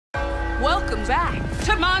Welcome back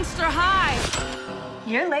to Monster High.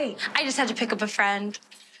 You're late. I just had to pick up a friend.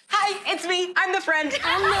 Hi, it's me. I'm the friend.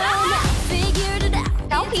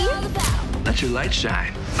 Let your light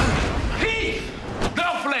shine. Pete!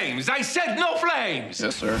 No flames! I said no flames!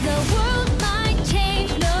 Yes, sir. The world might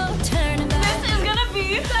change, no turning back. This is gonna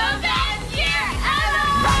be the best year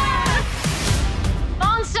ever!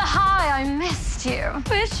 Monster High, I missed you.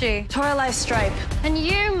 Who is she? Toralei Stripe. And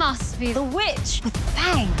you must be the witch with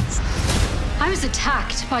fangs. I was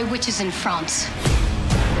attacked by witches in France.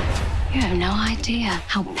 You have no idea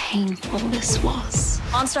how painful this was.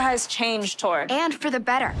 Monster High's changed, Tor. And for the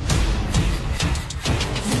better.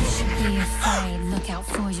 You should be afraid. Look out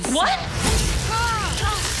for yourself. What?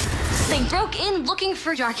 They broke in looking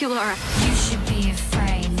for Dracula. You should be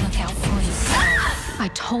afraid. Look out for yourself. I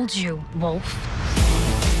told you, Wolf.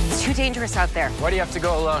 It's too dangerous out there. Why do you have to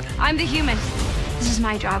go alone? I'm the human. This is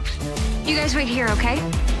my job. You guys wait here, okay?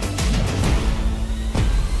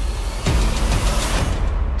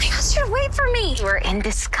 You guys should wait for me. We're in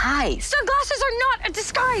disguise. Sunglasses are not a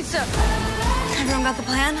disguise. Everyone got the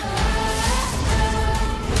plan?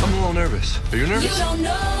 I'm a little nervous. Are you nervous? You don't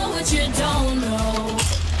know what you don't know.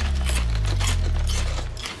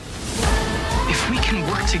 If we can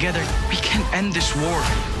work together, we can end this war.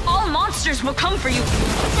 All monsters will come for you.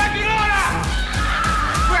 Pecking order!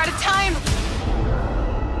 We're out of time.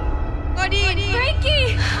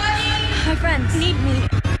 Frankie! My friends need me.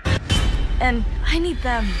 And I need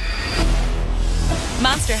them.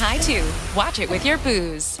 Monster High 2. Watch it with your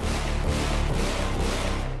booze.